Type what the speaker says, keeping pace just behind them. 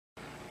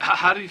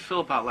How do you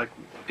feel about like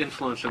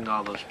influencing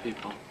all those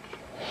people?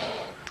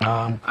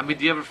 I mean,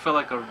 do you ever feel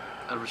like a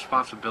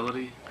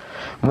responsibility?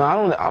 No,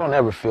 I don't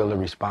ever feel the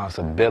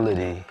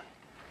responsibility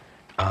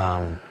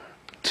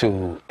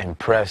to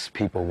impress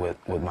people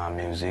with my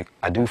music.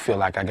 I do feel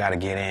like I gotta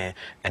get in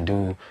and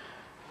do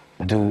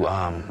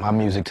my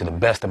music to the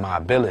best of my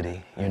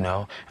ability, you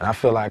know. And I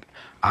feel like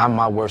I'm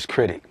my worst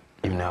critic,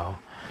 you know.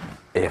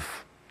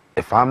 If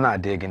I'm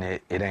not digging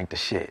it, it ain't the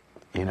shit,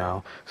 you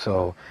know.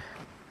 So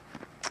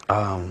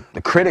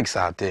the critics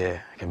out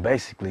there can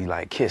basically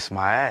like kiss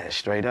my ass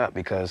straight up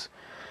because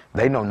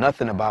they know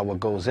nothing about what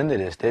goes into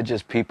this. They're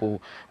just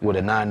people with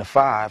a 9 to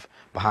 5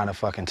 behind a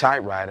fucking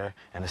typewriter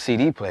and a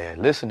CD player,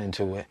 listening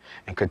to it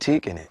and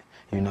critiquing it.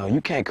 You know,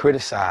 you can't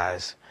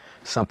criticize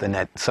something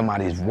that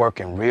somebody's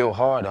working real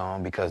hard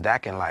on because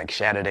that can like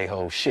shatter their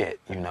whole shit,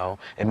 you know.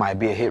 It might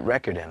be a hit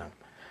record in them,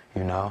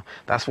 you know.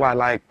 That's why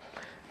like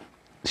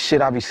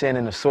shit I be seeing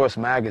in the Source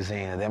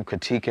magazine and them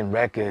critiquing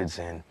records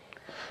and,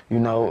 you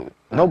know,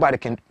 nobody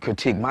can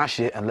critique my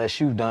shit unless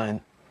you've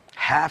done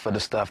half of the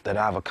stuff that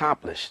I've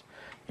accomplished.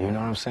 You know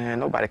what I'm saying?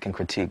 Nobody can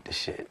critique the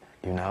shit,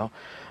 you know?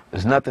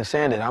 There's nothing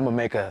saying that I'm gonna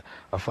make a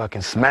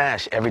fucking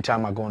smash every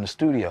time I go in the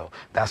studio.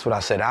 That's what I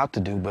set out to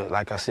do, but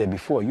like I said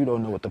before, you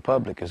don't know what the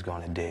public is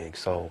gonna dig.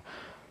 So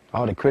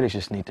all the critics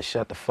just need to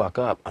shut the fuck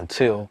up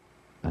until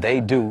they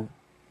do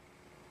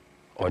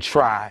or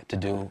try to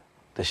do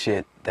the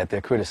shit that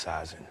they're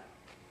criticizing.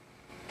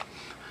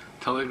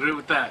 Totally agree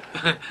with that.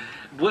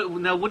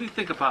 Now, what do you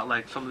think about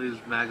like some of these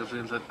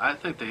magazines that I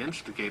think they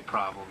instigate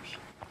problems?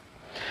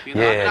 You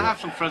know, Yeah. I have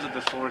some friends at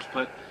the Source,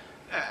 but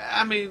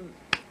I mean,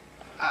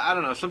 I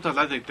don't know. Sometimes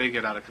I think they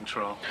get out of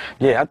control.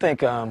 Yeah, I think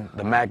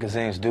the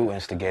magazines do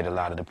instigate a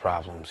lot of the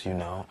problems, you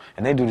know,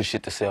 and they do the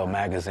shit to sell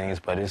magazines,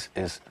 but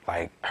it's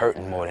like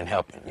hurting more than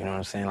helping. You know what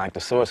I'm saying? Like the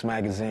Source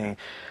magazine,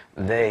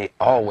 they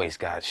always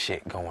got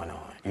shit going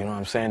on. You know what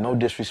I'm saying? No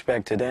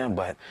disrespect to them,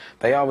 but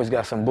they always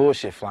got some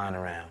bullshit flying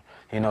around.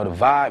 You know, the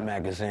Vibe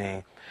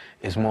magazine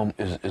is more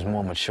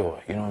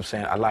mature. You know what I'm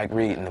saying? I like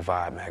reading the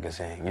Vibe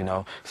magazine, you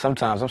know.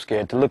 Sometimes I'm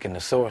scared to look in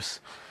the Source.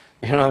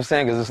 You know what I'm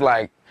saying? Because it's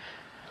like,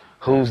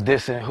 who's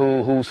dissing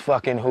who, who's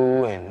fucking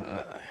who, and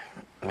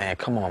man,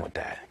 come on with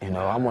that. You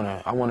know, I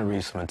wanna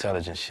read some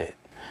intelligent shit.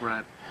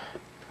 Right.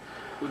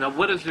 Now,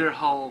 what is your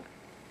whole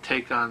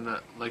take on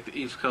the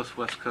East Coast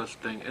West Coast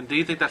thing? And do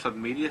you think that's a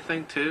media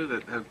thing too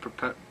that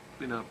have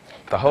you know?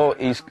 The whole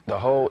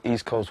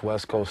East Coast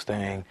West Coast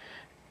thing.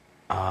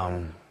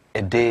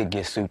 It did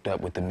get souped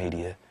up with the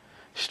media,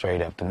 straight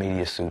up. The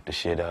media souped the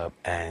shit up,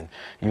 and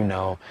you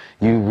know,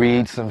 you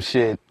read some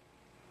shit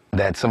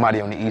that somebody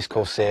on the East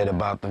Coast said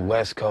about the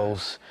West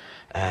Coast,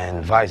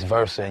 and vice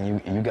versa,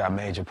 and you got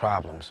major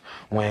problems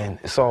when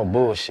it's all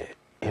bullshit.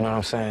 You know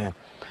what I'm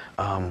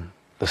saying?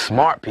 The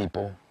smart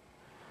people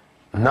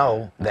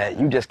know that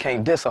you just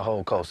can't diss a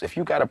whole coast. If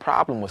you got a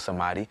problem with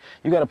somebody,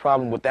 you got a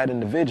problem with that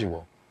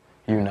individual.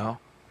 You know,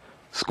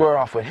 square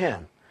off with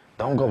him.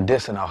 Don't go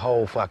dissing a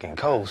whole fucking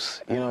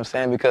coast, you know what I'm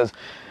saying? Because,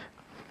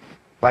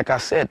 like I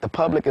said, the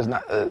public is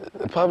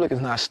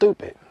not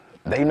stupid.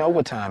 They know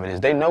what time it is.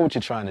 They know what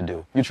you're trying to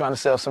do. You're trying to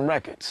sell some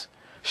records,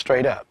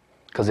 straight up.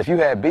 Because if you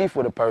had beef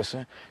with a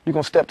person, you're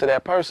going to step to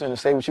that person and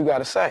say what you got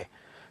to say.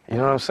 You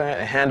know what I'm saying?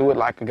 And handle it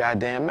like a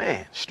goddamn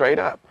man, straight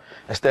up.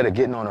 Instead of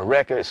getting on a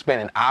record,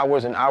 spending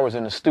hours and hours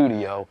in the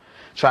studio,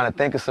 trying to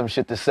think of some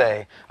shit to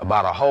say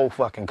about a whole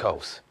fucking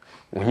coast.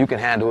 When you can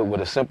handle it with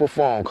a simple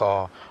phone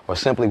call or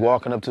simply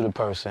walking up to the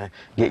person,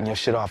 getting your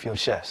shit off your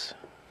chest.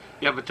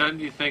 Yeah, but then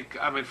you think,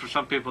 I mean, for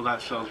some people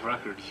that sells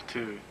records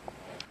too.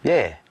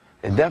 Yeah,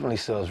 it definitely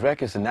sells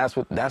records, and that's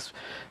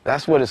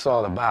what it's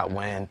all about.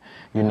 When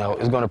you know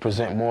it's going to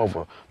present more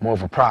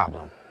of a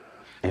problem.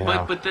 You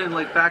know? But then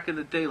like back in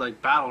the day, like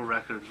battle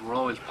records were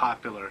always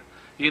popular.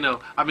 You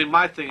know, I mean,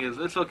 my thing is,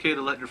 it's okay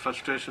to let your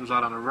frustrations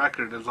out on a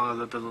record as long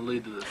as it doesn't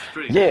lead to the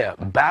street. Yeah,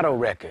 battle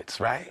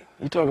records, right?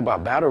 You talk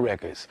about battle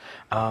records.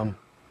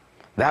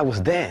 That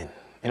was then.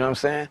 You know what I'm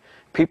saying?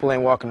 People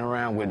ain't walking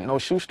around with no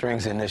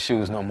shoestrings in their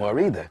shoes no more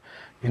either.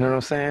 You know what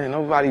I'm saying?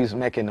 Nobody's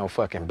making no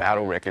fucking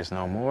battle records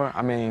no more.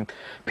 I mean,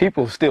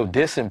 people still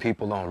dissing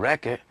people on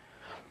record,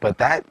 but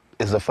that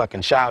is a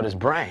fucking childish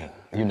brain,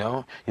 you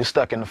know? You're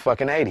stuck in the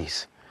fucking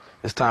 80s.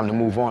 It's time to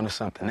move on to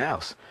something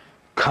else.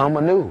 Come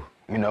anew.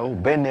 You know,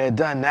 been there,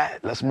 done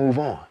that, let's move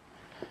on.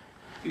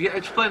 Yeah,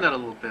 explain that a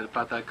little bit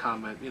about that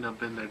comment, you know,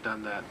 been there,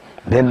 done that.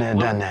 Been there,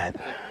 done that.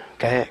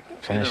 Go ahead,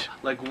 finish.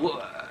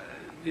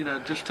 You know,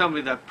 just tell me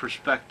that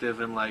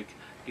perspective and like,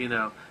 you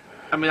know,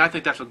 I mean, I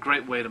think that's a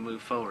great way to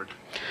move forward.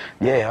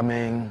 Yeah, I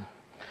mean,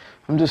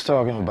 I'm just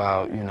talking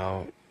about, you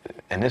know,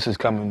 and this is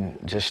coming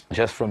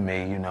just from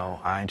me, you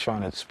know, I ain't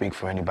trying to speak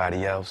for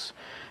anybody else.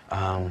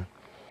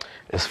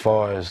 As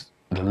far as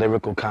the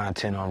lyrical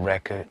content on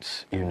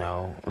records, you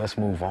know, let's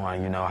move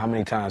on. You know, how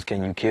many times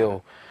can you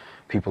kill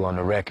people on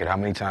the record? How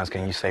many times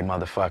can you say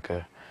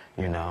motherfucker,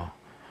 you know?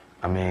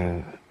 I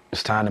mean,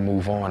 it's time to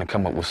move on and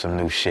come up with some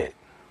new shit.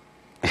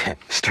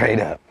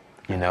 Straight up.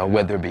 You know,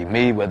 whether it be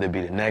me, whether it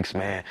be the next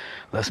man,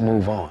 let's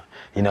move on.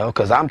 You know,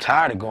 because I'm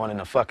tired of going in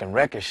the fucking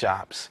record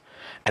shops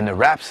and the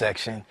rap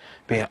section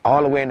being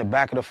all the way in the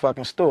back of the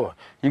fucking store.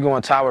 You go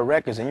on Tower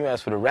Records and you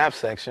ask for the rap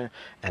section,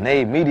 and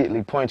they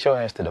immediately point your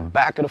ass to the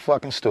back of the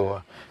fucking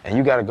store, and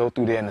you got to go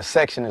through there, and the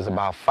section is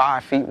about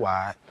 5 feet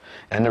wide.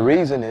 And the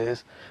reason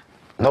is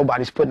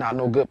nobody's putting out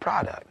no good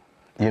product,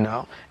 you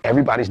know?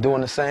 Everybody's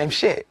doing the same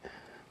shit,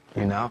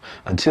 you know?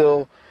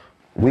 Until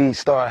we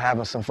start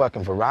having some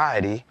fucking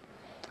variety,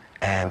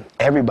 and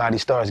everybody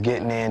starts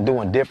getting in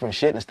doing different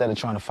shit instead of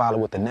trying to follow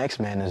what the next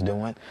man is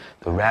doing,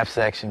 the rap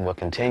section will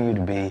continue to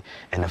be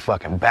in the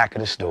fucking back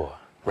of the store.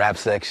 Rap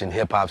section,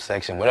 hip-hop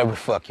section, whatever the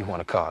fuck you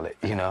want to call it,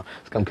 you know?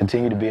 It's going to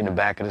continue to be in the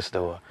back of the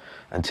store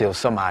until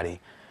somebody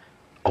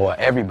or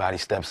everybody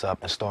steps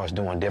up and starts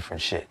doing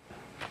different shit.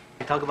 Can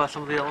you talk about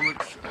some of the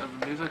elements of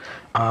the music?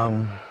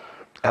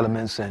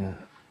 Elements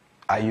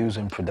I use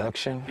in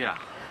production? Yeah.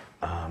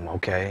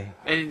 Okay.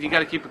 And you got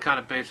to keep it kind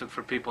of basic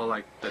for people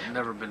like that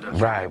never been done.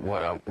 Right.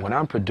 Well, when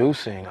I'm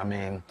producing, I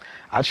mean,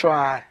 I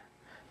try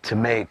to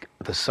make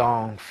the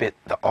song fit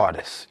the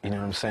artist. You know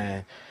what I'm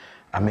saying?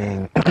 I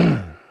mean,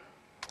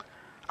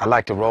 I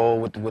like to roll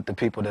with the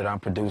people that I'm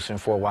producing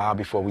for a while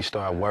before we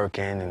start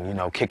working, and you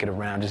know, kick it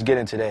around, just get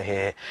into their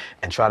head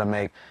and try to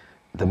make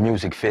the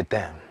music fit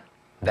them.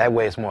 That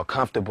way, it's more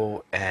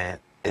comfortable and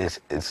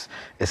it's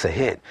a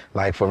hit.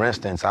 Like for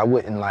instance, I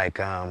wouldn't like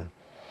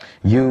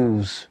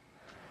use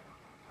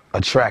a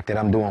track that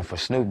I'm doing for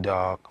Snoop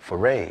Dogg for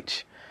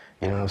Rage.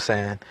 You know what I'm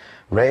saying?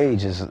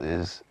 Rage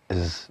is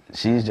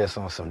she's just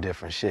on some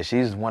different shit.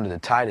 She's one of the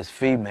tightest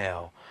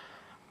female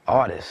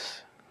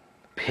artists,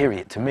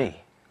 period, to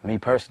me. Me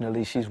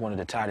personally, she's one of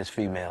the tightest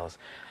females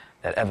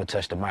that ever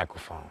touched a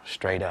microphone,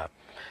 straight up.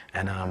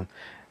 And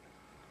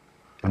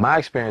in my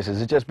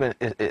experiences,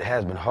 it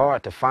has been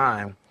hard to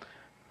find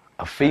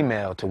a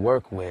female to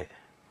work with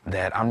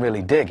that I'm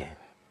really digging,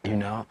 you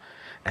know?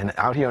 And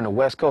out here on the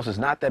West Coast, there's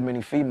not that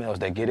many females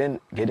that get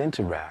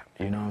into rap.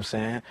 You know what I'm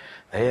saying?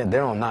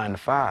 They're on 9 to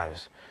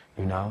 5s.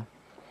 You know,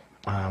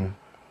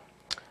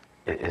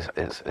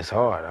 it's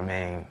hard. I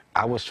mean,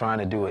 I was trying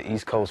to do an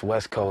East Coast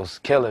West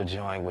Coast killer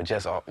joint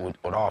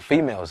with all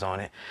females on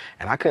it,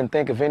 and I couldn't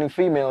think of any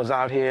females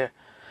out here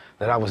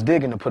that I was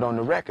digging to put on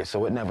the record,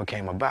 so it never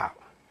came about.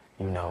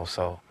 You know,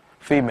 so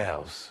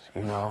females.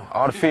 You know,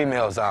 all the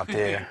females out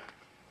there.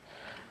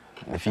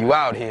 If you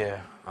out here,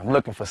 I'm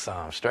looking for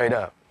some, straight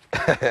up.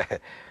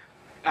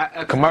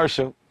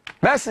 Commercial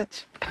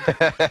message.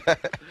 Talk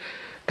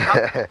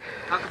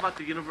about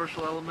the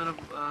universal element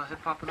of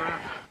hip-hop and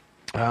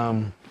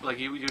rap. Like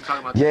you're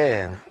talking about.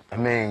 Yeah, I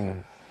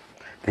mean,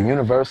 the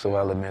universal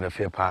element of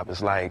hip-hop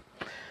is like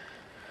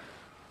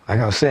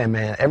I was saying,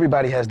 man,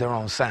 everybody has their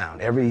own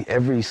sound.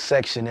 Every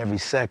section, every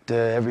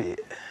sector,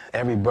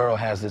 every borough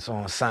has its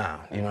own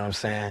sound. You know what I'm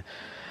saying?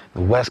 The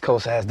West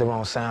Coast has their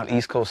own sound,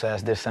 East Coast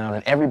has their sound,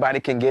 and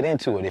everybody can get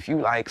into it. If you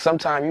like,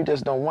 sometimes you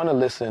just don't want to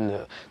listen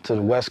to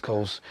the West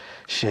Coast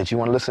shit. You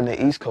want to listen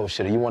to East Coast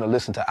shit, or you want to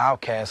listen to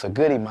Outkast or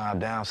Goody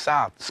Mob down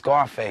south,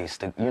 Scarface,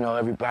 you know,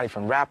 everybody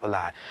from Rap a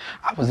Lot.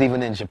 I was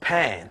even in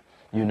Japan,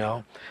 you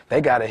know.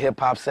 They got a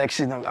hip-hop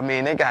section. I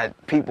mean, they got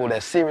people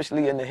that's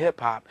seriously into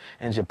hip-hop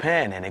in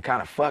Japan, and it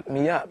kind of fucked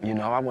me up, you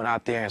know. I went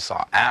out there and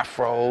saw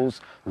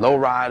afros,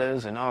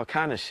 lowriders, and all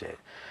kind of shit,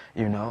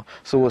 you know.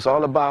 So it's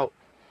all about,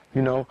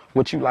 you know,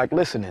 what you like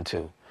listening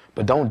to.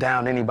 But don't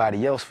down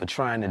anybody else for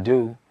trying to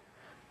do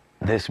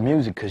this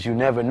music, because you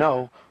never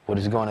know what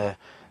it's going to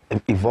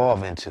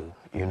evolve into,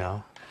 you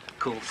know?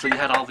 Cool. So you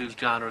had all these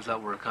genres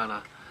that were kind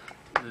of,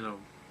 you know,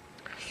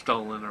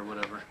 stolen or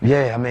whatever.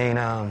 Yeah, I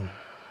mean,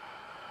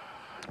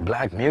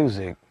 black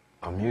music,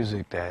 or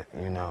music that,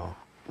 you know,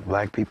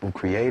 black people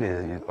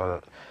created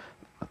are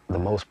the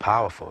most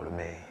powerful to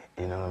me.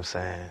 You know what I'm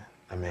saying?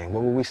 I mean,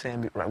 what were we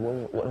saying? Right?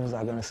 What was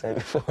I gonna say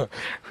before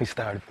we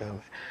started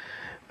filming?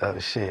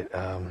 Shit.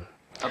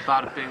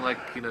 About it being like,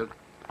 you know,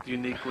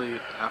 uniquely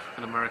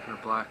African American or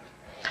black.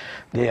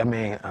 Yeah, I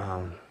mean,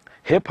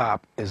 hip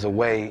hop is a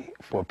way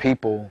for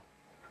people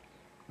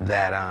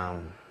that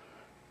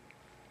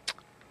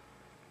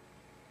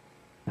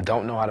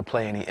don't know how to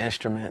play any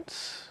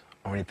instruments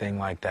or anything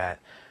like that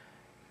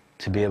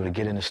to be able to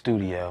get in the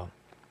studio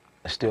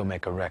and still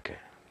make a record.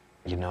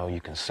 You know, you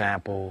can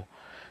sample.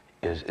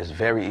 It's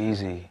very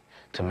easy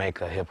to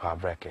make a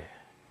hip-hop record.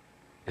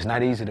 It's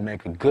not easy to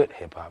make a good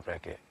hip-hop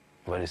record,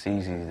 but it's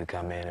easy to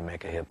come in and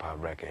make a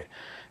hip-hop record,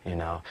 you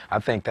know. I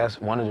think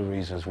that's one of the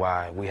reasons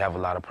why we have a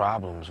lot of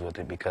problems with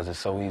it, because it's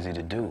so easy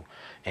to do.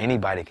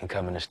 Anybody can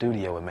come in the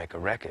studio and make a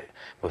record.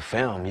 With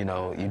film, you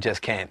know, you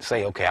just can't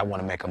say, okay, I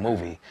want to make a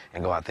movie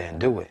and go out there and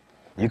do it.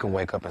 You can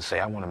wake up and say,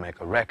 I want to make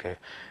a record,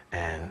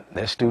 and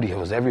there's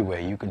studios everywhere.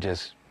 You can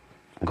just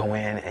go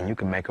in and you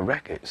can make a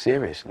record,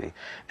 seriously.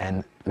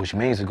 And which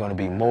means there's going to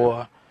be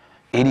more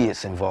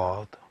idiots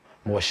involved,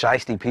 more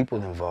shiesty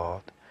people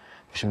involved,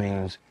 which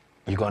means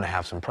you're going to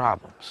have some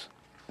problems,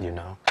 you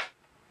know.